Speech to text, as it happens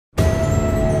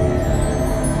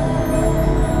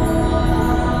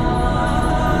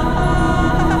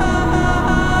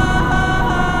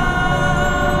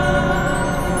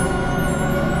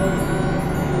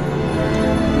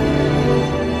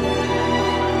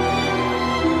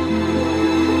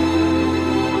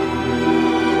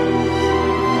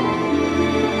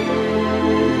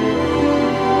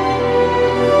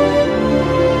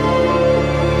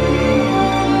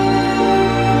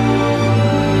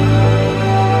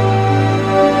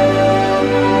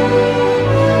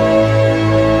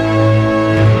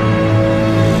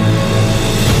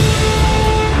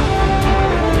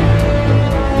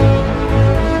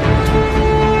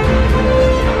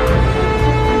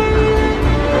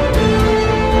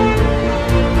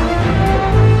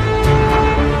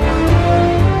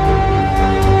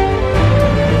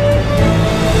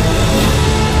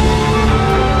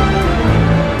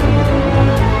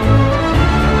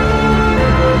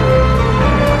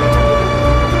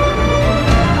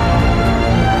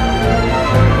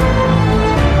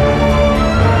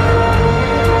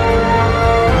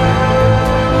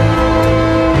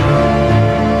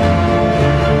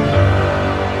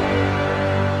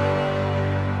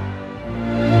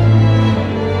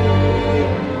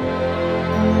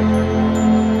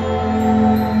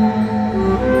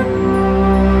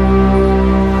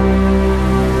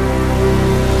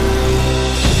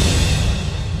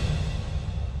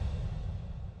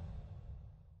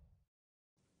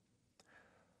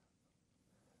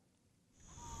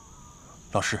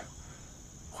老师，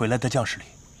回来的将士里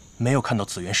没有看到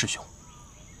紫元师兄。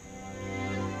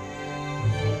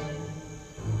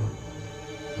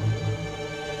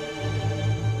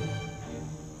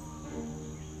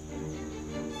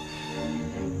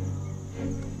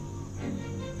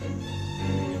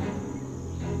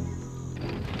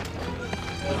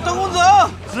大公子，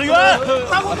紫元，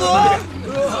大公子，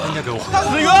人家给我，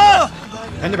紫元，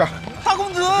来那边。大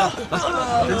公子，紫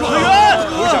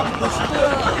元，留下。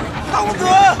大公子，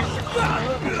大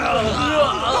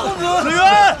公子，紫元，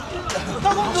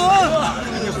大公子，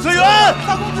紫元，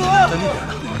大公子，在那边呢。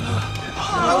大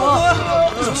公子，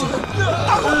小心！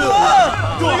大公子，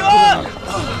紫元，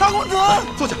大公子，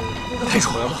坐下。太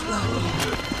蠢了！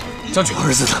将军，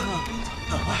儿子呢？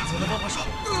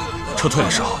撤退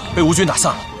的时候被吴军打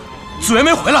散了，紫元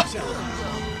没回来。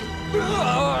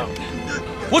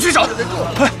我去找。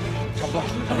快，差不多，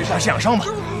没事，养伤吧。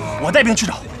我带兵去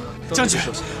找。将军，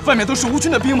外面都是吴军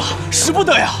的兵马，使不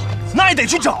得呀。那也得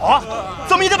去找啊！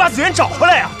怎么也得把紫元找回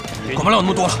来呀！管不了那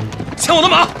么多了，牵我的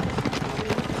马。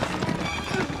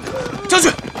将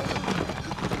军，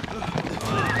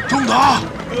仲达，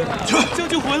去！将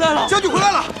军回来了！将军回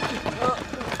来了！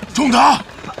仲达，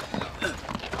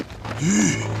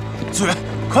紫元，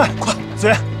快！紫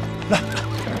元，来，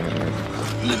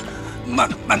慢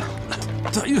点。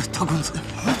大公子，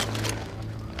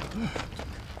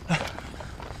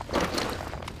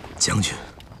将军，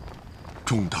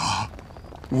仲达，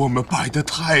我们败得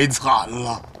太惨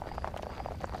了，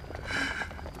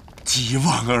几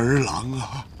万儿郎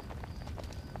啊，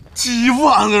几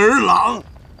万儿郎，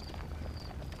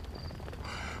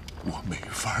我没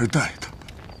法带他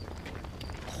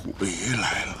回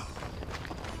来了。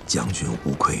将军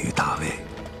无愧于大魏，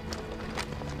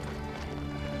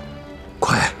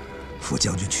快扶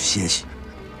将军去歇息。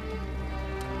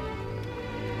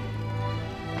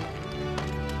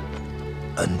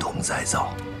恩同再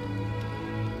造，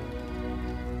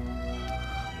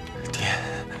爹，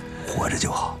活着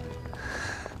就好。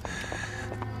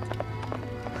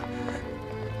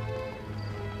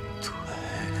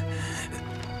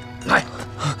来，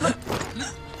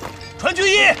传军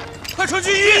衣，快传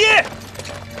军衣！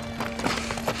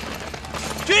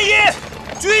军衣，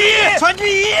传军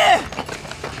衣，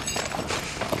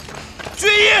军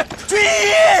衣！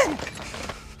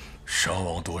伤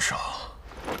亡多少？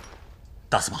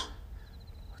大司马，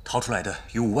逃出来的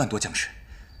有5万多将士，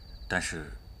但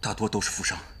是大多都是负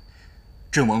伤，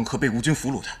阵亡和被吴军俘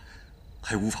虏的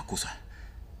还无法估算，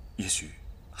也许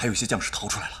还有一些将士逃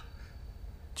出来了。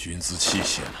军资器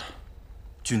械呢？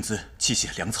军资、器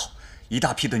械、粮草，一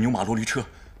大批的牛马骡驴车，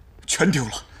全丢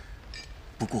了。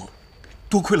不过，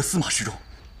多亏了司马师中，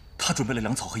他准备了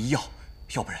粮草和医药，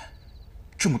要不然，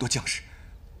这么多将士，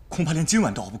恐怕连今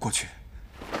晚都熬不过去。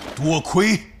多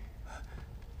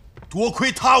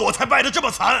亏他，我才败得这么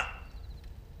惨。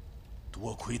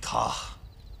多亏他，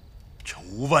这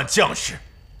5万将士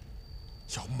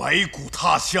要埋骨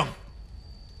他乡。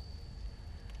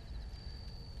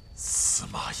司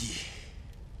马懿，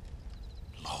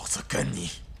老子跟你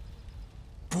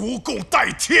不共戴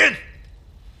天！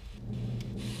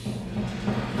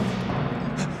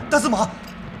大司马，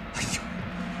哎呦！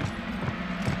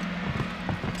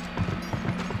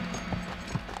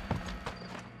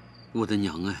我的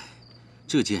娘哎，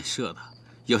这箭射的，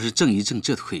要是正一正，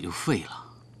这腿就废了。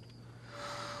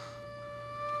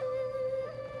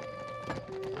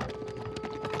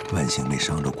万幸没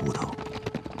伤着骨头，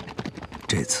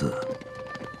这次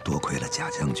多亏了贾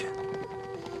将军。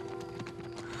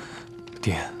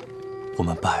爹，我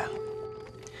们败了。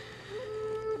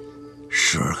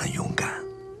时儿很勇敢，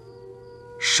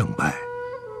胜败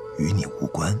与你无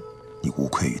关，你无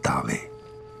愧于大魏。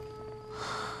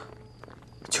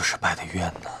就是败得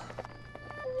冤呢。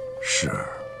时儿，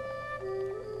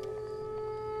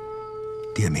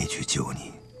爹没去救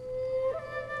你，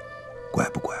怪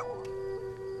不怪我？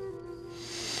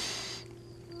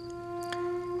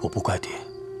我不怪爹，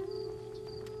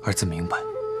儿子明白，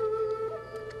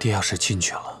爹要是进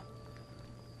去了，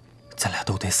咱俩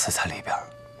都得死在里边。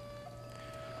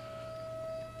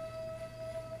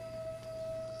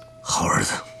好儿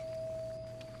子。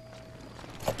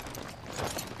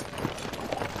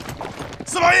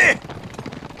司马懿，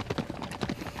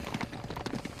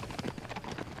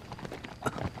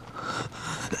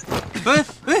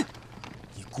哎，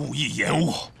你故意延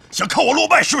误，想看我落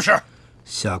败是不是？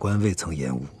下官未曾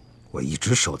延误，我一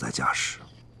直守在家室。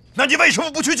那你为什么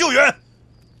不去救援？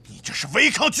你这是违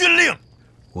抗军令！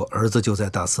我儿子就在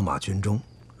大司马军中，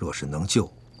若是能救，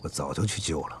我早就去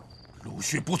救了。陆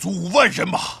逊不足5万人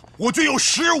马，我军有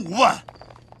15万。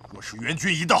若是援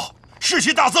军一到，士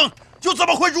气大增，又怎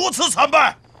么会如此惨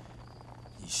败？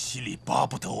心里巴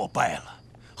不得我败了，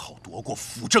好夺过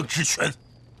辅政之权。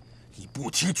你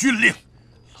不听军令，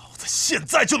老子现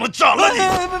在就能斩了你！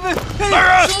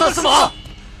来人！大司马，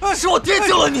是我爹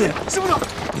救了你，是不是？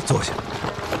你坐下。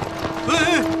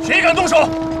谁敢动手？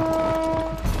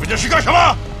你们这是干什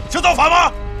么？想造反吗？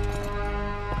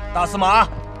大司马，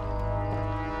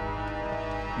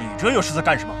你这又是在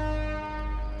干什么？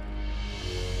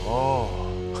哦，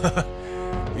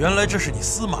原来这是你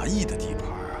司马懿的地盘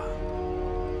啊！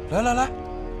来来来，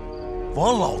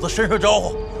往老子身上招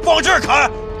呼，往这儿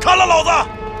砍，砍了老子！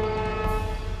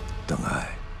邓艾，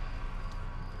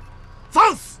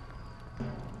放肆！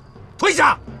退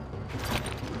下！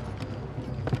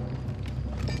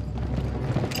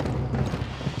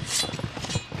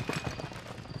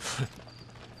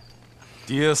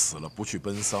爹死了不去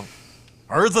奔丧，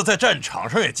儿子在战场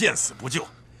上也见死不救，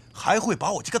还会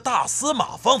把我这个大司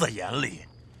马放在眼里？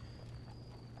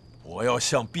我要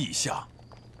向陛下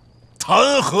弹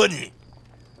劾你！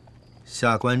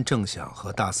下官正想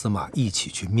和大司马一起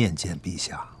去面见陛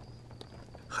下。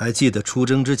还记得出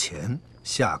征之前，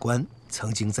下官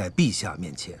曾经在陛下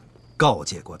面前告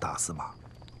诫过大司马，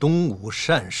东吴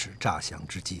善使诈降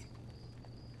之计。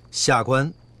下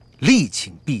官力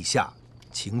请陛下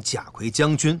请贾逵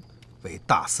将军为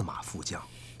大司马副将。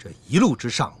这一路之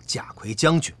上，贾逵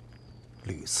将军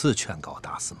屡次劝告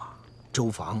大司马，周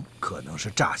防可能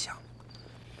是诈降，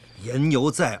言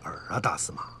犹在耳啊，大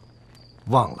司马，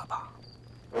忘了吧？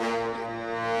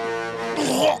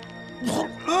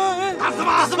大司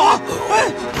马，大司马，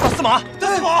大司马，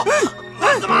大司马，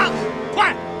大司马，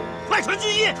快传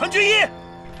军医，传军医！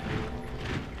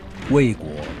魏国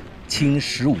倾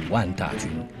15万大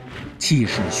军，气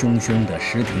势汹汹的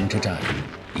石亭之战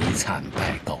以惨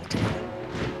败告终。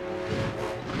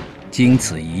经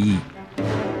此一役，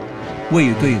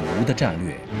魏对吴的战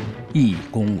略以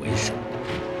攻为守，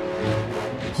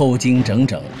后经整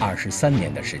整23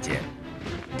年的时间，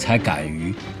才敢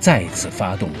于再次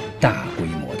发动大规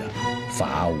模的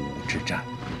伐吴之战。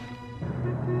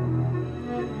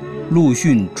陆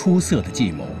逊出色的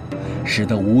计谋，使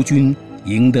得吴军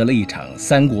赢得了一场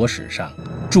三国史上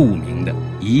著名的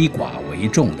以寡为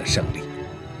众的胜利，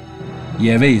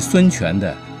也为孙权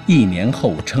的1年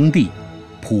后称帝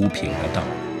铺平了道路。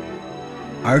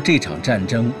而这场战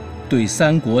争对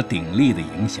三国鼎立的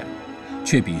影响，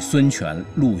却比孙权、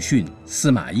陆逊、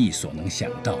司马懿所能想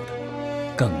到的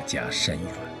更加深远。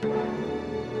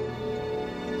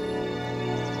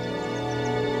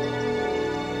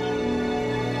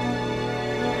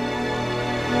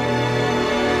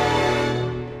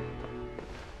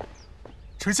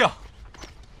丞相，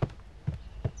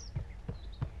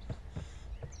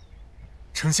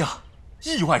丞相，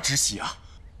意外之喜啊！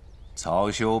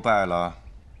曹休败了，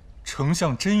丞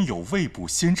相真有未卜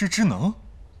先知之能。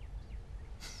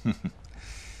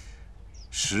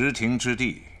石亭之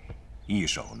地，易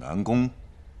守难攻。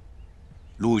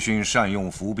陆逊善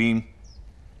用伏兵，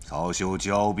曹休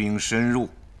骄兵深入，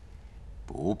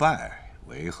不败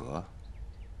为何？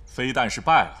非但是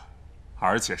败了，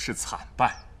而且是惨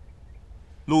败。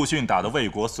陆逊打得魏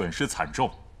国损失惨重，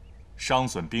伤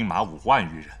损兵马5万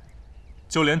余人，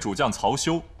就连主将曹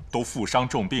休都负伤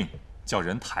重病，叫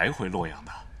人抬回洛阳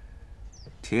的。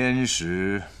天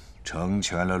时成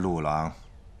全了陆郎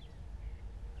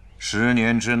，10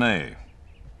年之内，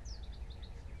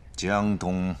江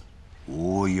东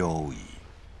无忧矣。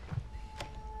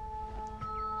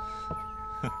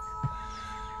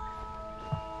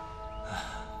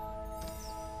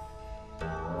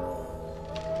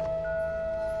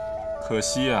可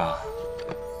惜啊，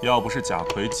要不是贾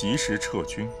逵及时撤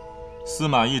军，司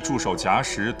马懿驻守硖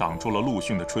石，挡住了陆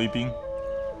逊的追兵，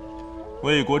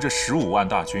魏国这15万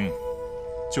大军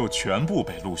就全部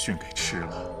被陆逊给吃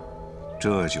了。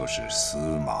这就是司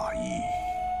马懿，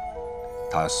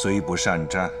他虽不善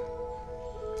战，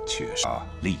却是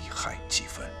厉害几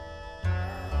分。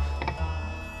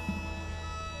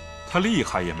他厉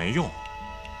害也没用。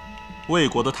魏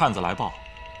国的探子来报，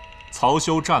曹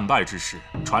休战败之事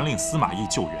传令司马懿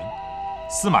救援，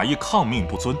司马懿抗命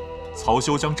不遵，曹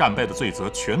休将战败的罪责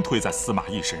全推在司马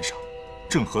懿身上，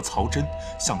正和曹真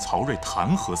向曹睿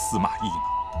弹劾司马懿呢。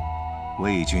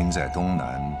魏军在东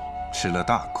南吃了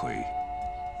大亏，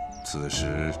此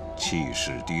时气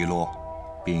势低落，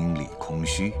兵力空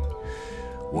虚，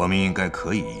我们应该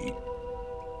可以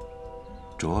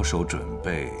着手准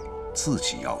备自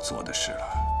己要做的事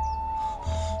了。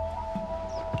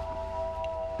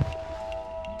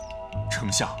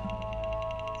丞相，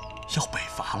要北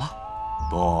伐了？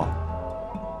不，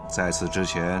在此之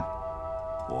前，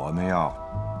我们要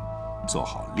做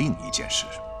好另一件事。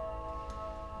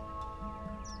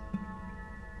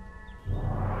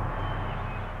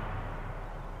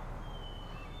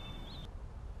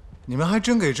你们还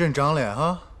真给朕长脸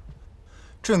啊！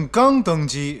朕刚登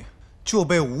基，就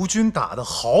被吴军打得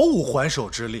毫无还手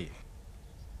之力。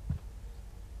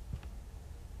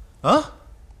啊！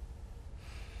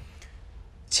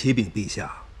启禀陛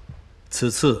下，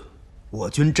此次我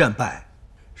军战败，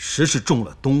实是中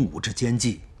了东吴之奸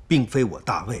计，并非我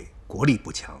大魏国力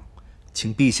不强，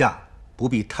请陛下不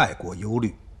必太过忧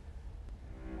虑。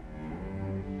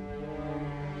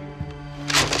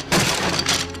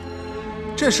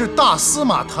这是大司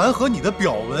马弹劾你的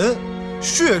表文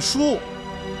血书，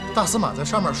大司马在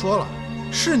上面说了，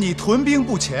是你屯兵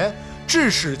不前，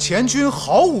致使前军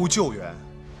毫无救援。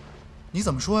你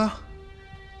怎么说呀？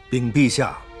禀陛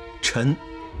下，臣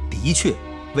的确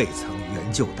未曾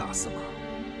援救大司马。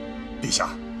陛下，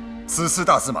此次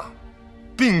大司马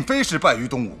并非是败于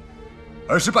东吴，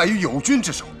而是败于友军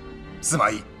之手。司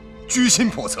马懿居心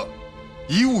叵测，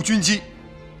贻误军机，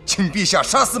请陛下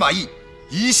杀司马懿，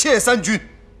以谢三军。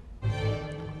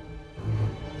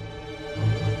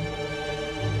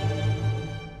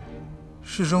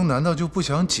世忠难道就不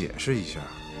想解释一下，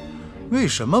为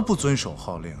什么不遵守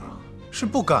号令啊？是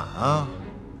不敢啊，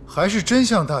还是真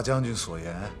像大将军所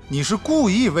言，你是故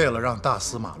意为了让大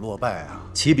司马落败啊？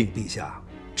启禀陛下，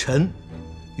臣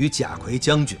与贾逵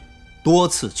将军多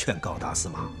次劝告大司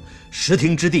马，石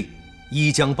亭之地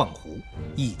依江傍湖，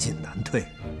易进难退，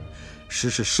实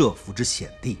是设伏之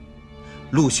险地。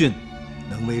陆逊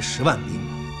能为10万兵，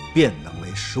便能为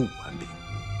15万兵。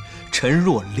臣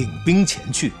若领兵前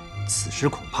去，此时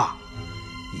恐怕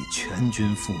已全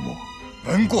军覆没。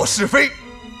闻过是非，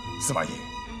司马懿，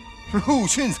陆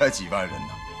逊才几万人呢，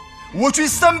我军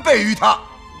3倍于他。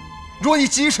若你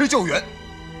及时救援，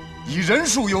以人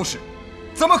数优势，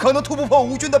怎么可能突破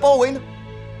吴军的包围呢？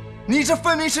你这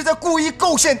分明是在故意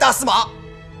构陷大司马。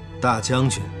大将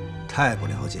军太不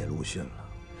了解陆逊了。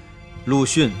陆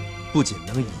逊不仅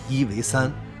能以1为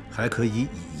3，还可以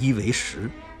以1为10。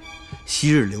昔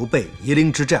日刘备夷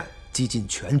陵之战，几近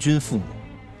全军覆没，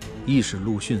亦是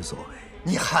陆逊所为。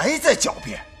你还在狡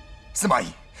辩，司马懿，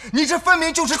你这分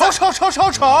明就是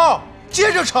吵，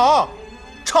接着吵，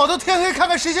吵到天黑，看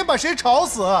看谁先把谁吵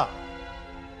死。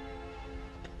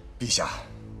陛下，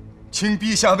请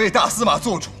陛下为大司马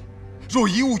做主。若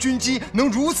贻误军机能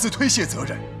如此推卸责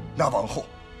任，那往后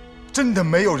真的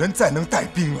没有人再能带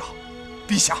兵了。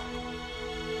陛下。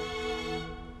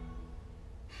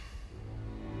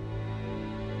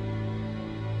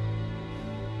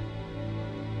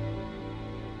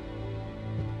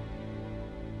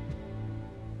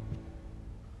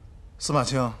司马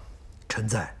卿，臣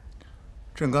在。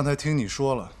朕刚才听你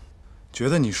说了，觉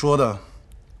得你说的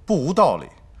不无道理，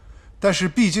但是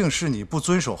毕竟是你不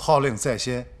遵守号令在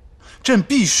先，朕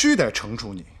必须得惩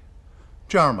处你。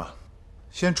这样吧，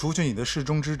先除去你的侍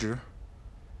中之职，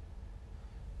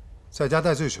在家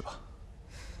戴罪去吧。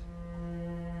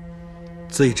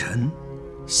罪臣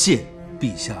谢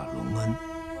陛下隆恩。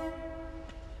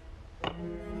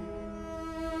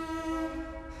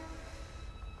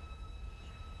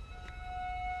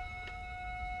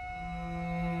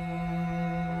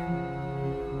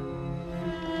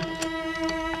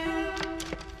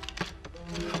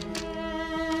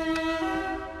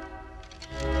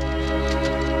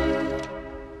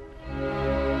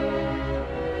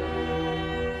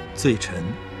罪臣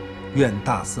愿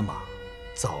大司马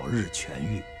早日痊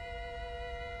愈。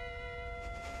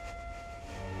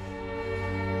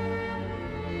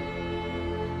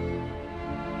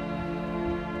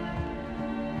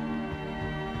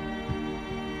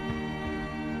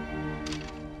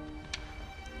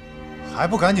还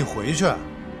不赶紧回去！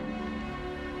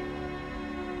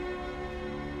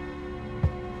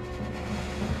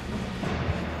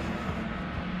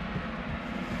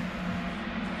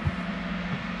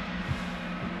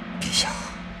陛下，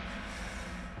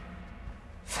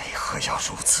为何要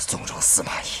如此纵容司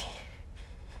马懿？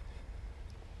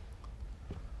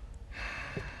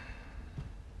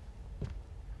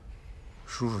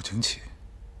叔叔，请起。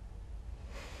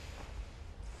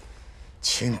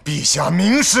请陛下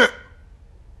明示。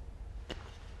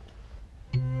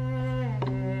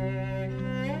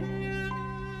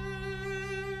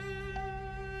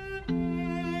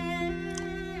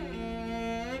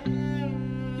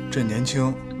朕年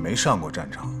轻，没上过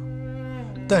战场，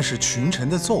但是群臣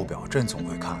的奏表，朕总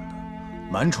会看的。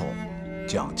满宠、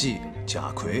蒋济、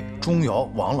贾逵、钟繇、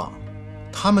王朗，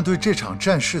他们对这场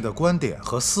战事的观点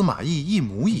和司马懿一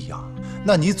模一样。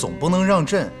那你总不能让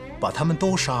朕把他们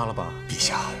都杀了吧？陛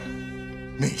下，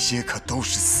那些可都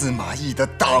是司马懿的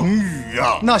党羽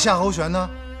啊！那夏侯玄呢？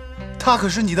他可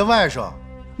是你的外甥，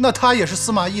那他也是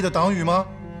司马懿的党羽吗？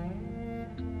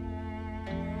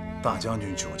大将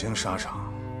军久经沙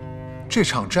场，这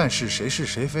场战事谁是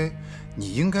谁非，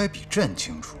你应该比朕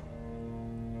清楚。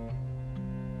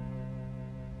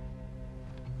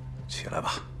起来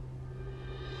吧。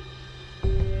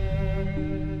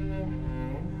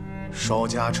稍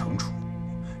加惩处，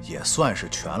也算是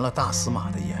全了大司马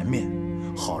的颜面，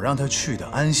好让他去得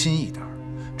安心一点。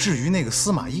至于那个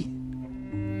司马懿，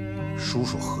叔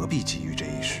叔何必急于这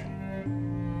一时？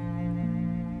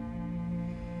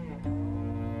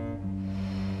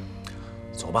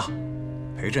走吧，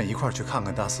陪朕一块儿去看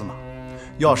看大司马。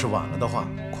要是晚了的话，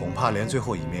恐怕连最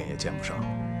后一面也见不上。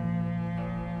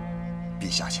陛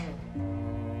下请。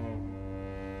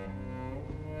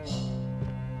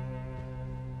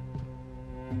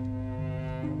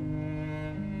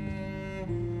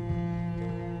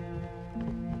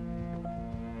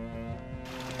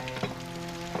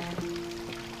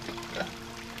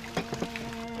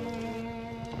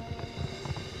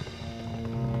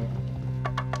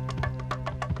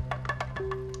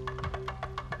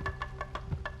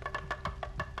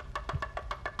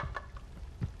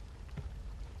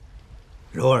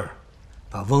柔儿，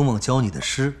把嗡嗡教你的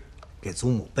诗给祖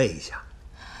母背一下。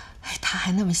哎，他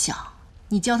还那么小，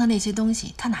你教他那些东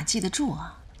西，他哪记得住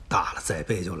啊？大了再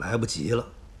背就来不及了。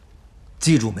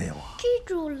记住没有啊？记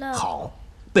住了。好，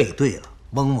背对了，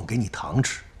嗡嗡给你糖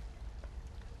吃。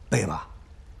背吧。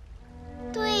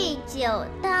对酒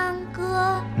当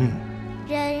歌，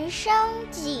人生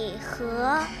几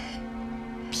何？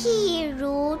譬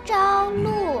如朝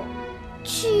露，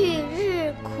去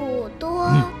日苦多。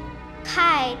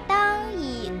慨当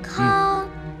以慷，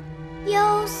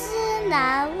忧思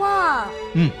难忘。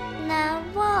难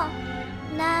忘，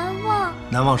难忘。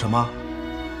难忘什么？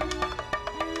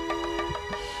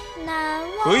难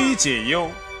忘。何以解忧？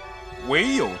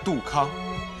唯有杜康。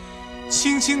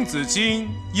青青子衿，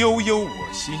悠悠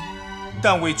我心。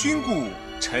但为君故，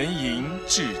沉吟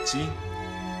至今。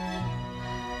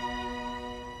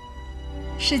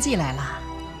诗季来了。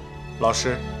老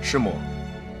师，师母。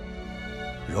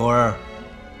柔儿，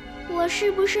我是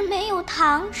不是没有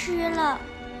糖吃了？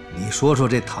你说说，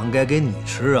这糖该给你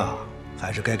吃啊，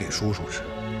还是该给叔叔吃？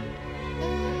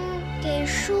给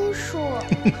叔叔。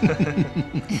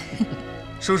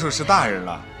叔叔是大人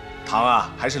了，糖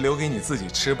啊，还是留给你自己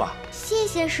吃吧。谢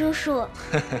谢叔叔。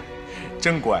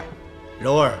真乖。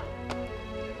柔儿，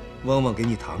嗡嗡给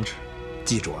你糖吃，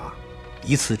记住啊，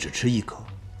一次只吃1颗，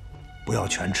不要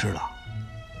全吃了。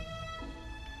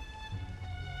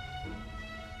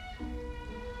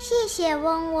谢谢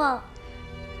嗡嗡。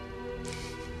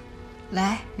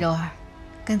来，柔儿，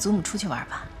跟祖母出去玩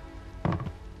吧。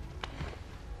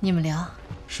你们聊。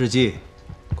世纪，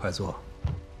快坐。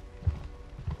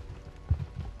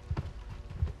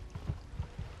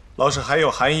老师还有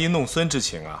含饴弄孙之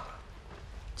情啊！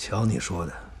瞧你说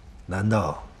的，难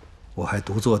道我还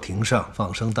独坐庭上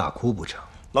放声大哭不成？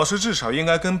老师至少应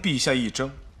该跟陛下一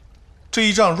争。这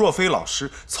一仗若非老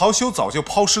师，曹休早就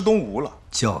抛尸东吴了。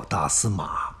叫大司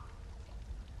马。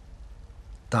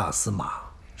大司马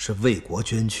是为国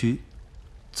捐躯，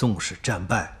纵使战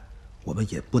败，我们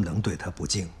也不能对他不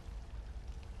敬。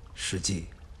世纪，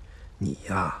你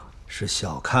呀是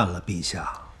小看了陛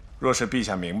下。若是陛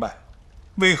下明白，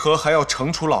为何还要惩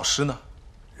处老师呢？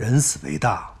人死为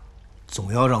大，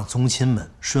总要让宗亲们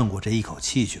顺过这一口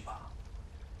气去吧。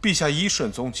陛下依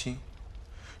顺宗亲，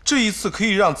这一次可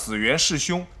以让子元弑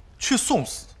兄，却送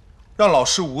死，让老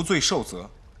师无罪受责。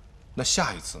那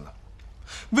下一次呢？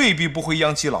未必不会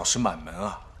殃及老师满门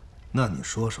啊。那你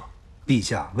说说，陛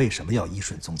下为什么要依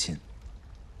顺宗亲？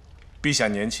陛下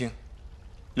年轻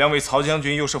，2位曹将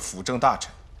军又是辅政大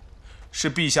臣，是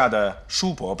陛下的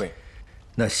叔伯辈。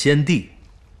那先帝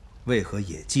为何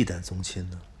也忌惮宗亲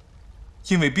呢？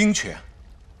因为兵权。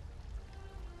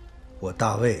我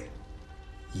大魏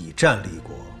以战立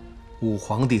国，武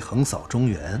皇帝横扫中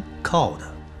原，靠的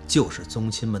就是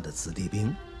宗亲们的子弟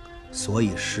兵，所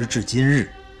以时至今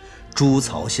日，诸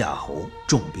曹夏侯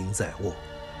重兵在握。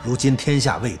如今天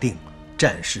下未定，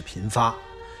战事频发，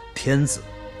天子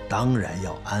当然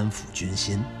要安抚军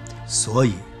心，所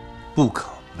以不可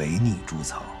违逆诸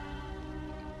曹。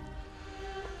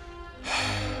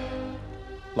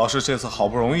老师这次好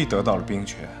不容易得到了兵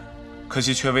权，可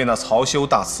惜却为那曹休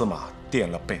大司马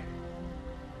垫了背。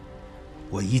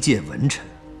我一介文臣，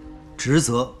职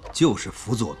责就是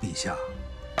辅佐陛下，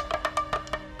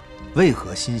为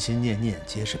何心心念念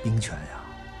皆是兵权呀？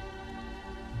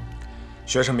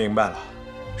学生明白了。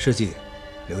世纪，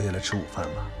留下来吃午饭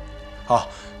吧。好，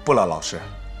不了，老师。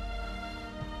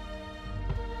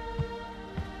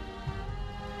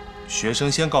学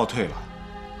生先告退了。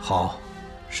好，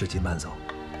世纪慢走。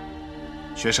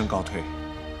学生告退。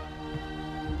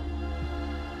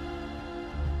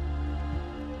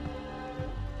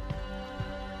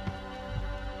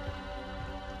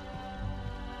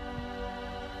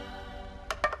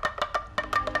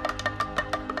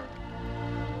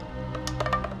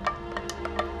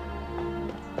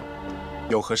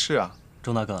有何事啊？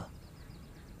钟大哥，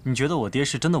你觉得我爹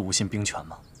是真的无心兵权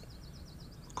吗？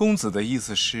公子的意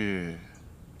思是，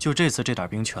就这次这点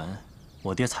兵权，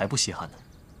我爹才不稀罕呢。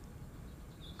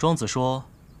庄子说：“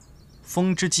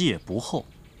风之积也不厚，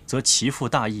则其负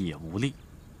大义也无力。”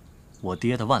我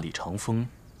爹的万里长风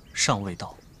尚未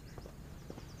到。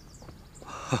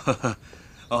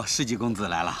哦，世纪公子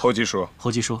来了。侯吉叔，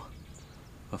侯吉叔，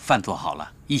饭做好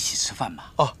了，一起吃饭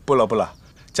吧。哦，不了不了，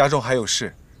家中还有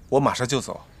事，我马上就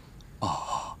走。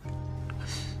哦，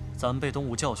咱们被东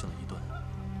吴教训了一顿，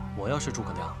我要是诸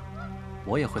葛亮，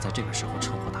我也会在这个时候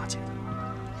趁火打劫的。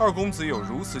二公子有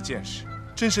如此见识，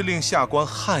真是令下官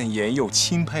汗颜又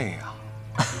钦佩啊！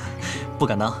不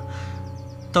敢当，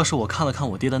倒是我看了看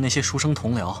我爹的那些书生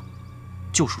同僚，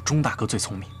就属钟大哥最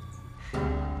聪明。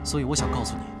所以我想告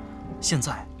诉你，现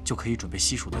在就可以准备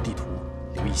西蜀的地图，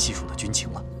留意西蜀的军情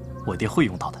了。我爹会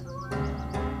用到的。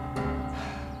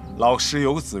老师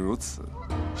有子如此，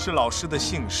是老师的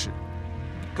幸事，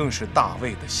更是大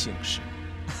魏的幸事。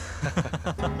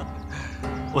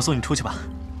我送你出去吧。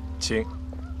请。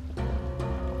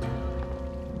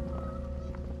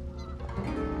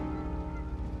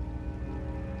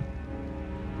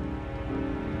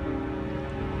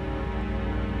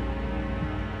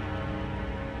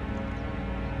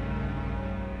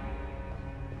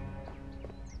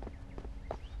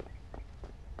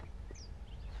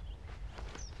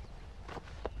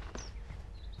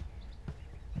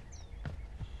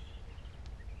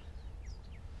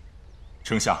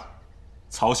丞相，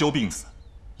曹休病死，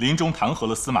临终弹劾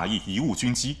了司马懿贻误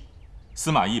军机，司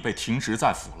马懿被停职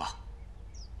在府了。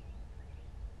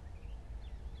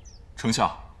丞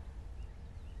相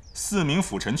，4名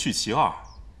辅臣去其二，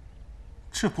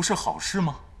这不是好事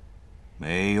吗？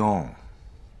没用。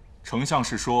丞相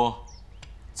是说，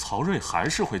曹睿还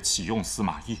是会启用司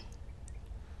马懿？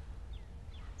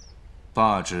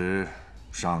罢职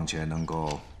尚且能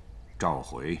够召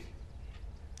回，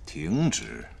停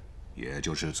职也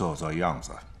就是做做样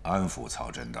子，安抚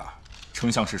曹真的。丞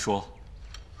相是说，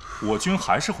我军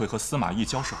还是会和司马懿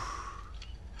交手？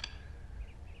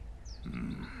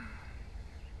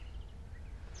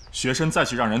学生再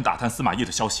去让人打探司马懿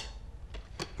的消息。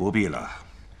不必了。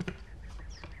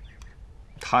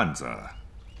探子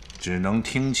只能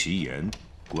听其言，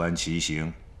观其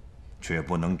行，却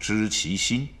不能知其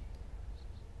心。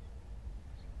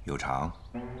有常。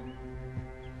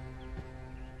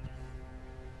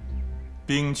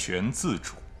兵权自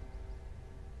主。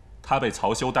他被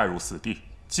曹休带入死地，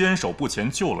坚守不前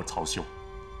救了曹休，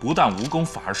不但无功，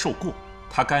反而受过。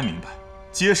他该明白，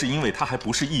皆是因为他还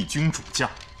不是义军主将，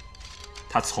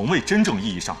他从未真正意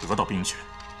义上得到兵权。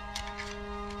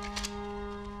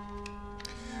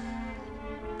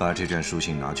把这卷书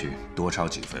信拿去，多抄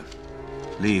几份，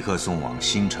立刻送往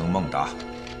新城孟达。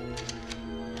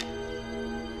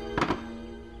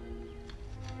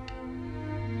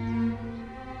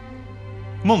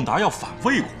孟达要反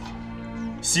魏国，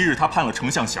昔日他叛了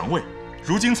丞相降魏，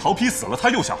如今曹丕死了，他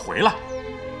又想回来。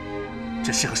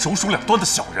这是个手鼠两端的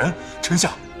小人，丞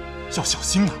相要小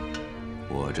心呐。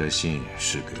我这信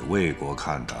是给魏国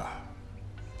看的，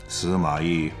司马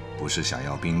懿不是想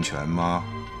要兵权吗？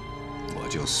我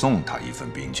就送他一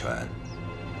份兵权。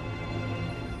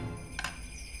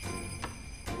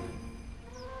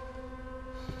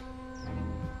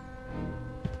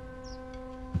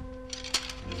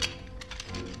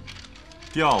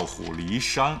调虎离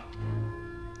山，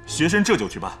学生这就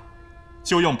去办，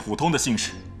就用普通的信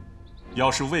使。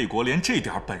要是魏国连这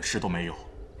点本事都没有，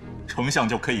丞相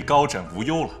就可以高枕无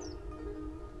忧了。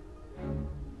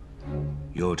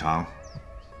右长，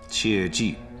切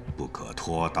记不可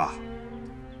托大。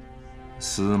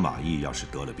司马懿要是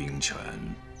得了兵权，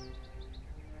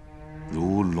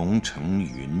如龙乘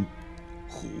云，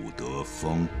虎得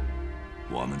风，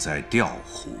我们在调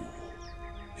虎，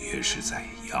也是在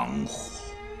养虎。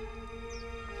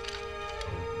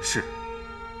是，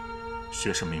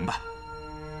学生明白。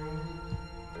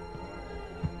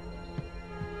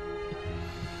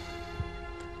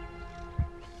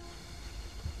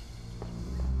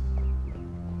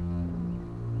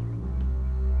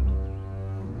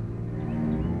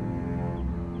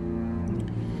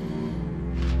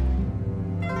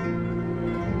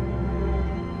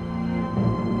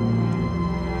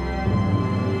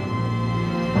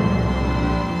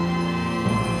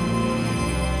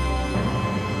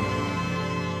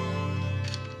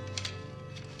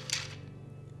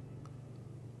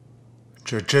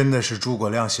这真的是诸葛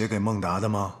亮写给孟达的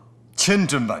吗？千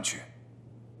真万确，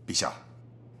陛下，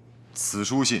此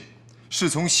书信是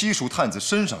从西蜀探子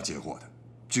身上接获的。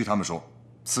据他们说，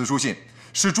此书信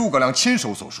是诸葛亮亲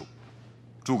手所书。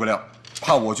诸葛亮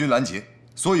怕我军拦截，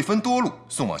所以分多路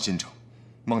送往新城。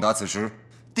孟达此时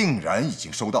定然已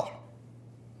经收到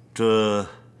了。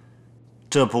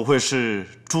这不会是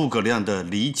诸葛亮的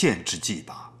离间之计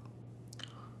吧？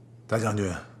大将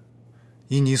军，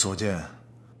依你所见，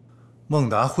孟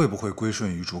达会不会归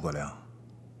顺于诸葛亮？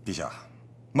陛下，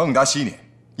孟达昔年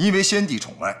因为先帝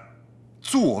宠爱，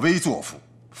作威作福，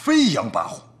飞扬跋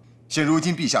扈。现如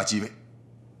今陛下继位，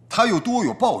他又多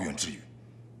有抱怨之语，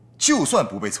就算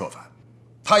不被策反，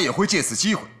他也会借此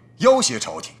机会要挟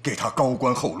朝廷，给他高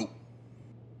官厚禄。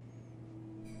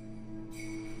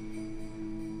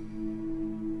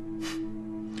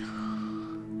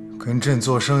跟朕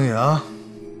做生意啊！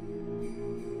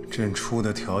朕出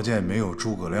的条件没有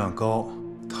诸葛亮高，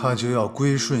他就要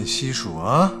归顺西蜀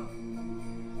啊！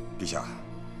陛下，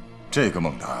这个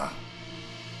孟达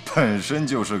本身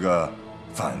就是个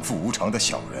反复无常的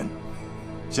小人，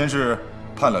先是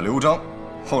叛了刘璋，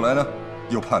后来呢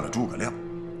又叛了诸葛亮，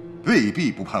未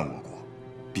必不叛我国。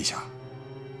陛下，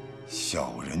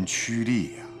小人趋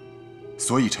利呀，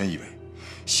所以臣以为，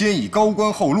先以高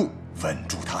官厚禄稳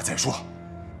住他再说。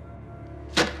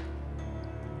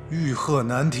欲壑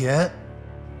难填，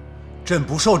朕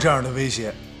不受这样的威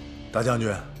胁。大将军，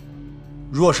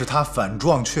若是他反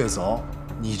撞确凿，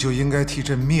你就应该替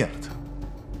朕灭了他。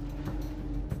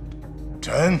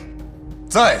臣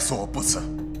在所不辞。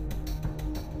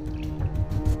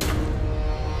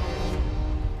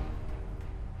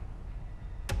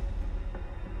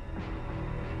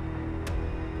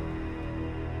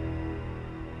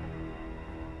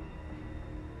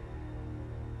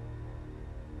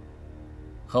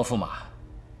何驸马，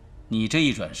你这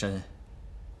一转身，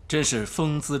真是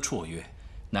风姿绰约，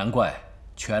难怪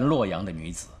全洛阳的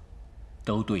女子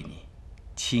都对你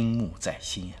倾慕在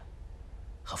心呀。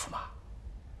何驸马，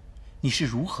你是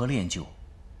如何练就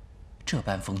这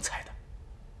般风采的？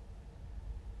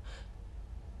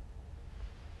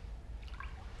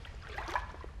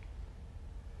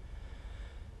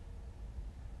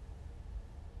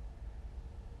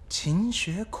勤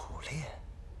学苦练，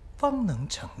方能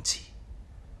成器。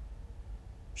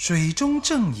水中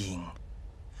正饮，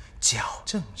矫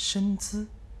正身姿。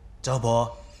赵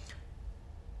伯，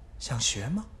想学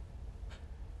吗？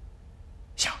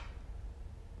想，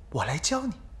我来教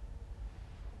你。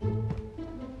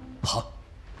好。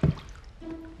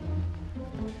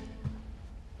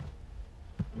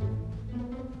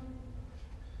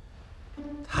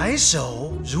抬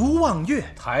手如望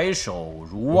月，抬手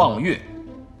如望月，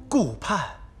顾盼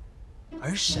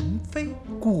而神飞，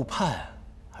顾盼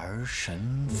而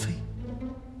神飞。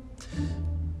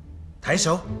抬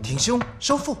手挺胸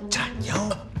收腹斩腰，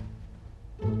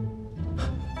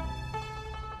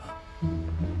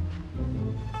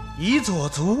移左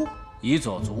足，移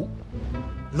左足，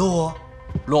落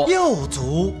落右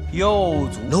足，右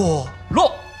足落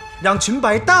落，让裙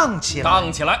摆荡起来，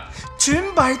荡起来，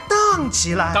裙摆荡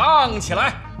起来，荡起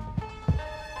来。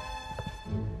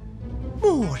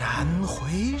蓦然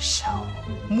回首，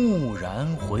蓦然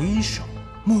回首，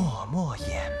脉脉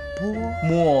眼波，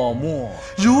脉脉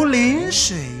如临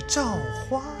水照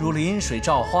花，如临水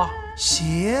照花，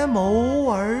斜眸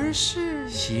而视，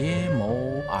斜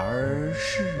眸而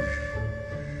视。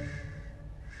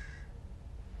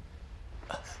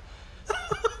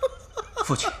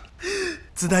父亲，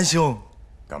子丹兄，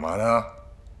干嘛呢？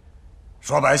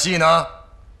耍把戏呢？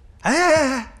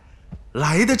哎，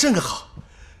来得正好，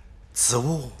此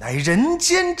物乃人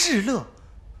间至乐，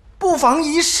不妨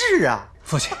一试啊！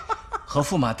父亲，何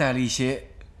驸马带了一些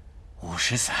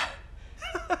50散。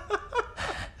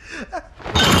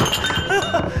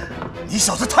你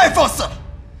小子太放肆了！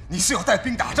你是要带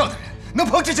兵打仗的人，能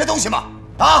碰这些东西吗？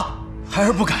啊！孩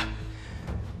儿不敢。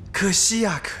可惜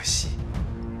呀，可惜，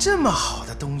这么好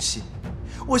的东西，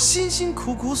我辛辛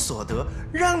苦苦所得，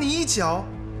让你一脚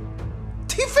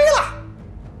踢飞了。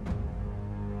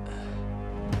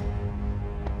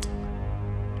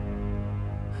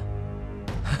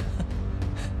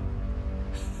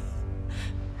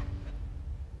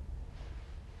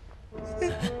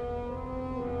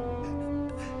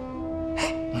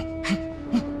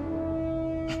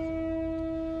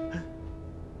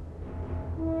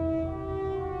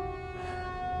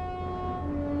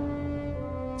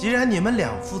既然你们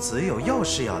两父子有要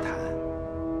事要谈，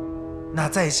那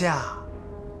在下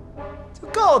就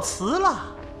告辞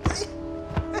了。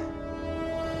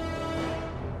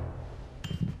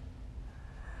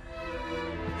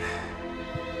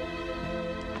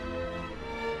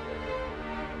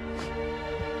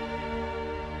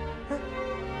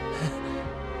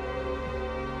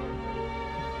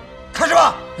开始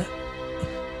吧！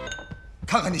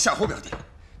看看你夏侯表弟，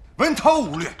文韬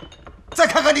武略，再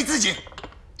看看你自己，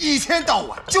一天到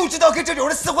晚就知道跟这种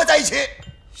人厮混在一起。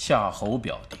夏侯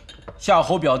表弟，夏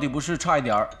侯表弟不是差一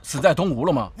点死在东吴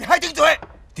了吗？你还顶嘴！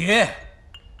爹，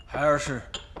孩儿是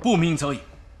不鸣则已，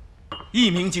一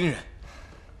鸣惊人。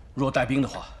若带兵的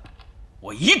话，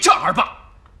我一战而罢。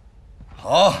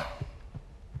好，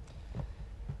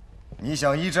你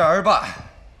想一战而罢？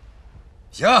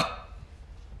行，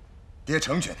爹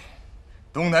成全你。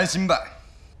东南新败，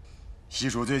西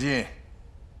蜀最近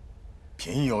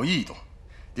频有异动，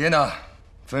爹呢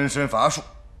分身乏术。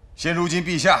现如今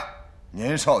陛下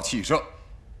年少气盛，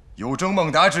有征孟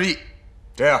达之意。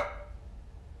这样，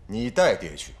你带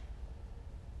爹去，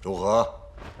如何？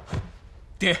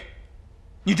爹，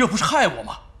你这不是害我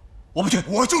吗？我不去。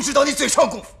我就知道你嘴上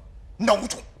功夫，孬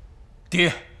种。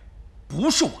爹，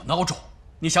不是我孬种，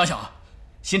你想想啊，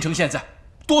新城现在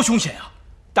多凶险啊！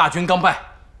大军刚败，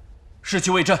士气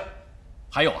未振，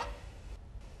还有啊，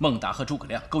孟达和诸葛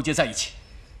亮勾结在一起，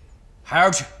孩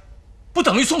儿去，不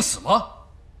等于送死吗？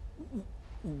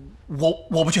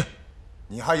我不去。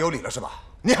你还有理了是吧？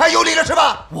你还有理了是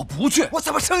吧？我不去。我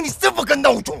怎么生你这么个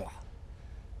孬种啊？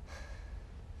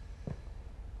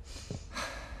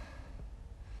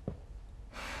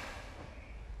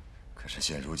可是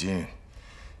现如今，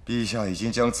陛下已经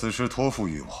将此事托付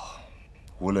于我，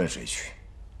无论谁去，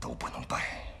都不能败。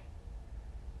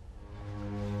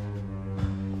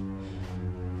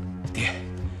爹，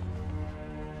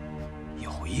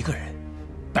有一个人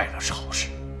败了是好事。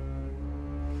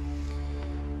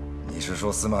你是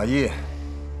说司马懿？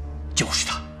就是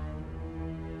他。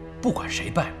不管谁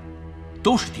败了，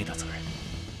都是爹的责任，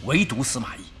唯独司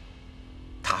马懿，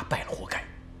他败了活该。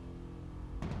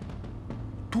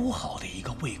多好的一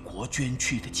个为国捐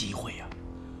躯的机会呀！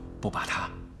不把他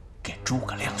给诸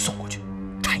葛亮送过去，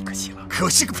太可惜了。可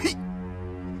惜个屁！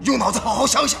用脑子好好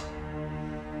想想。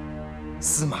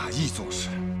司马懿做事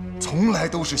从来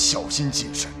都是小心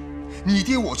谨慎，你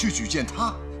爹我去举荐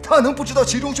他，他能不知道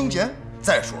其中凶险？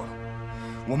再说了，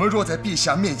我们若在陛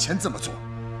下面前这么做，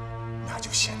那就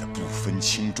显得不分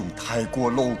轻重，太过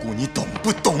露骨，你懂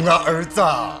不懂啊，儿子？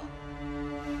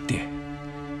爹，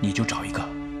你就找一个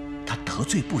他得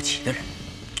罪不起的人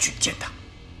举荐他。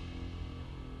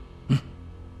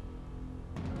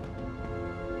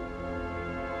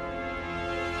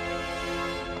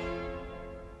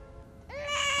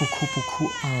不哭不哭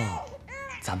啊！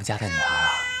咱们家的女儿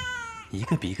啊，一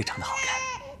个比一个长得好看。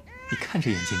你看这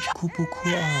眼睛长，哭不哭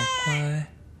啊，乖？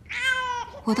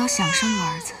我倒想生个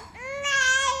儿子。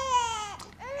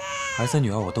儿子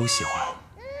女儿我都喜欢。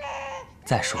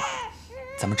再说了，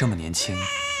咱们这么年轻，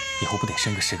以后不得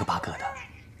生个10个8个的，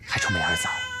还愁没儿子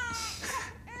啊？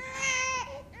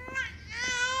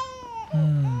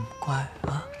乖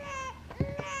啊。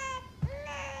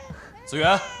子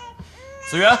源，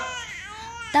子源。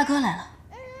大哥来了。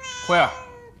辉儿，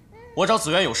我找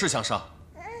子源有事相商。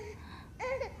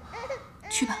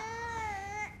去吧。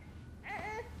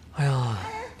哎呀，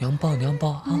娘抱娘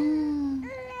抱啊！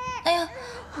哎呀，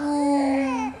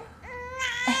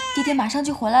哎，爹爹马上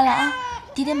就回来了啊！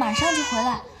爹爹马上就回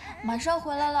来，马上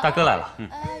回来了。大哥来了。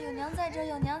哎呀，有娘在这儿，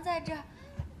有娘在这儿。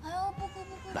哎呦，不哭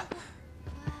不哭。来，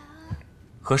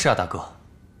何事啊，大哥？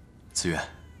子源，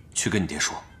去跟你爹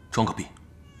说，装个病，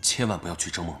千万不要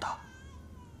去征孟达。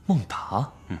孟达？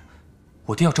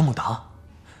我爹要征孟达，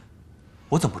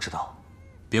我怎么不知道？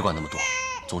别管那么多，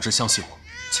总之相信我，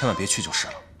千万别去就是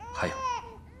了。还有，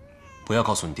不要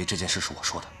告诉你爹这件事是我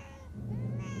说的。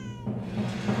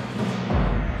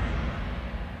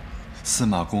司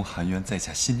马公含冤在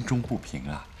下心中不平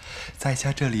啊，在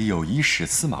下这里有一使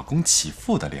司马公起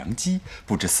复的良机，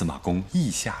不知司马公意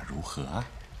下如何啊？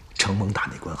承蒙大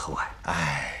内官厚爱。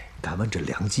哎，敢问这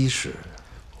良机是？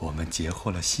我们截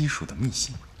获了西蜀的密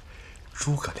信，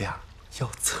诸葛亮要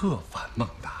策反孟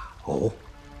达。哦，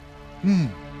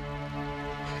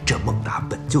这孟达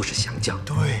本就是降将，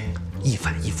对，一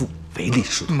反一复，唯利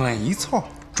是图。没错，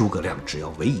诸葛亮只要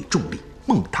委以重力，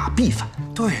孟达必反。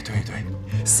对对对，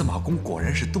司马公果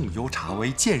然是洞幽察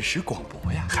微，见识广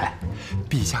博呀。嗨，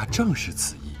陛下正是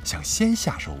此意，想先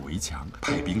下手为强，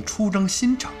派兵出征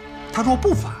新城。他若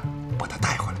不反，把他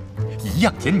带回来，颐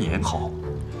养天年。好，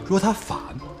若他反，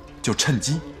就趁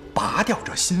机拔掉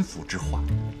这心腹之患。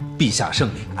陛下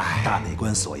圣明，大内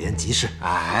官所言极是。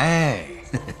哎，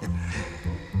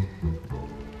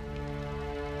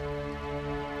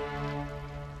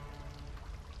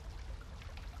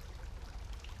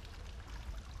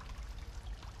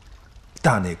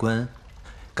大内官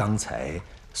刚才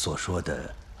所说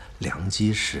的良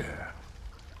机是，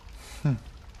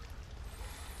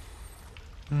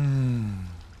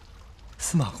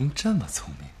司马公这么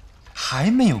聪明，还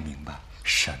没有明白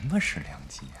什么是良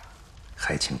机呀？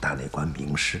还请大内官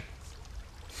明示。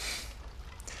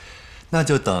那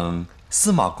就等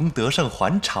司马公得胜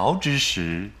还朝之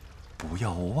时，不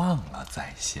要忘了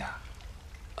在下。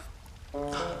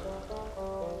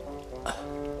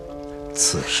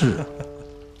此事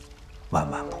万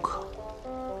万不可。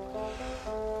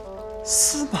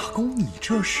司马公，你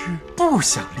这是不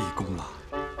想立功了？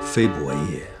非不为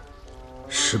也，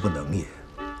实不能也。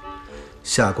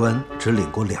下官只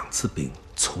领过2次兵，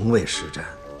从未实战。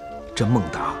这孟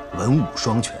达文武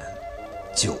双全，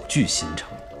久居新城，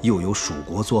又有蜀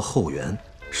国做后援，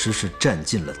实是占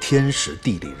尽了天时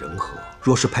地利人和。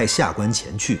若是派下官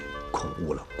前去，恐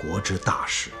误了国之大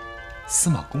事。司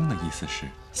马公的意思是，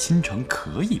新城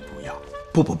可以不要？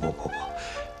不，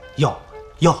要，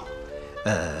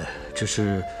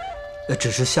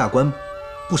只是下官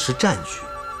不识战局，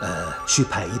需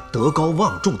派一德高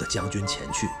望重的将军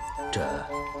前去。这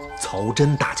曹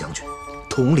真大将军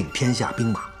统领天下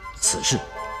兵马，此事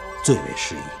最为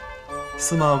适宜。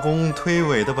司马公推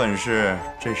诿的本事，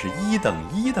真是1等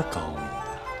1的高明啊！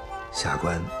下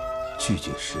官句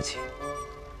句实情。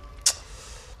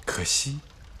可惜，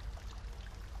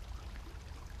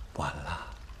晚了。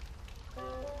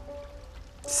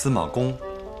司马公，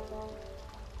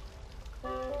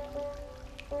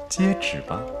接旨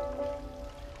吧。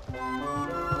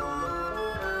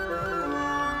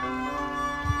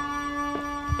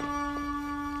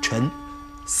臣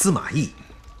司马懿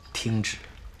听旨。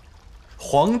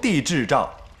皇帝制诏，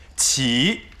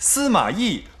启司马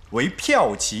懿为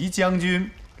骠骑将军，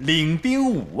领兵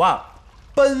5万，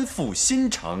奔赴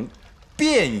新城，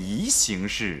便宜行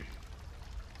事。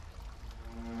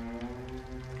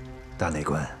大内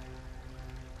官，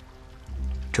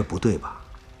这不对吧？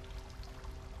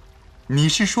你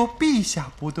是说陛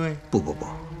下不对？不，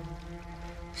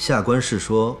下官是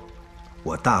说，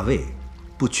我大魏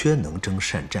不缺能征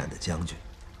善战的将军。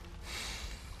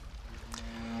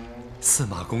司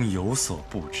马公有所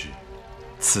不知，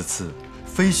此次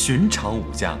非寻常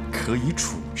武将可以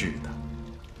处置的。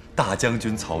大将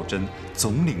军曹真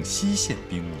总领西线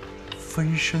兵务，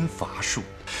分身乏术，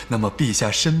那么陛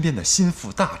下身边的心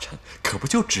腹大臣，可不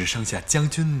就只剩下将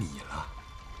军你了？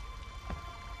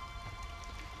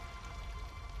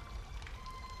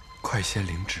快先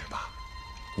领旨吧，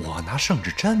我拿圣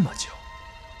旨这么久，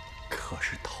可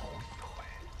是头一回。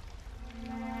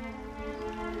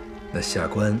那下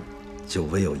官就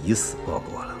唯有以死报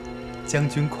国了。将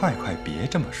军快别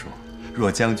这么说，若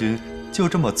将军就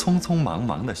这么匆匆忙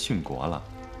忙地殉国了，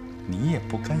你也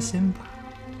不甘心吧？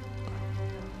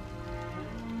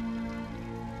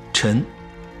臣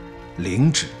领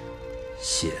旨，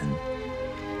贤。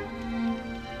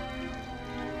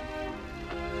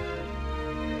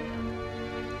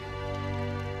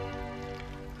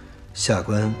下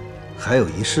官还有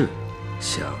一事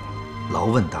想劳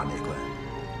问大内官。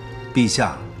陛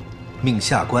下命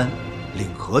下官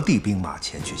领何地兵马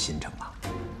前去新城啊？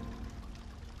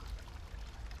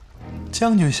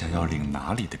将军想要领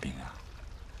哪里的兵啊？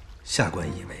下官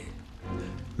以为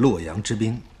洛阳之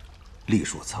兵隶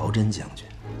属曹真将军，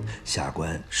下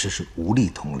官实是无力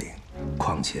统领。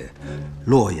况且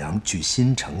洛阳距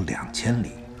新城2000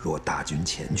里，若大军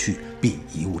前去，必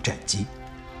贻误战机。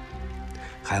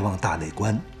还望大内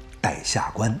官代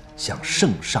下官向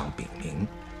圣上禀明，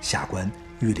下官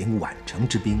欲领宛城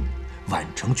之兵，宛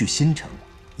城距新城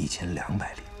1200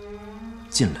里，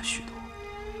近了许多。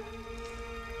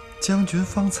将军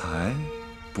方才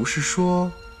不是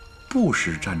说不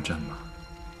识战阵吗？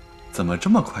怎么这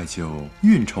么快就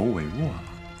运筹帷幄了？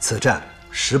此战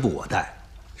时不我待，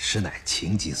实乃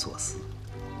情急所思。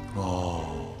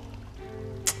哦，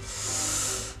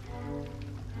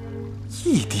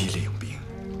异地领兵，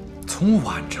从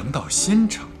宛城到新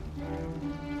城，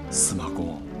司马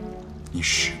公，你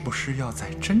是不是要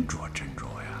再斟酌斟酌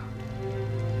呀？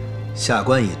下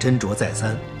官已斟酌再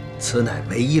三，此乃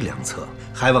唯一良策，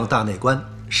还望大内官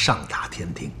上达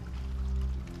天听。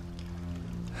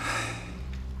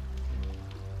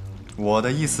我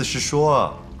的意思是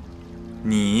说，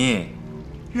你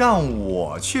让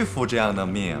我去服这样的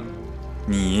命，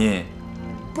你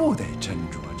不得斟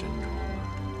酌斟酌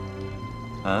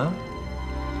吗？啊？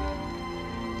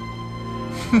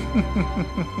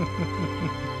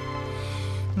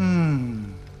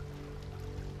嗯。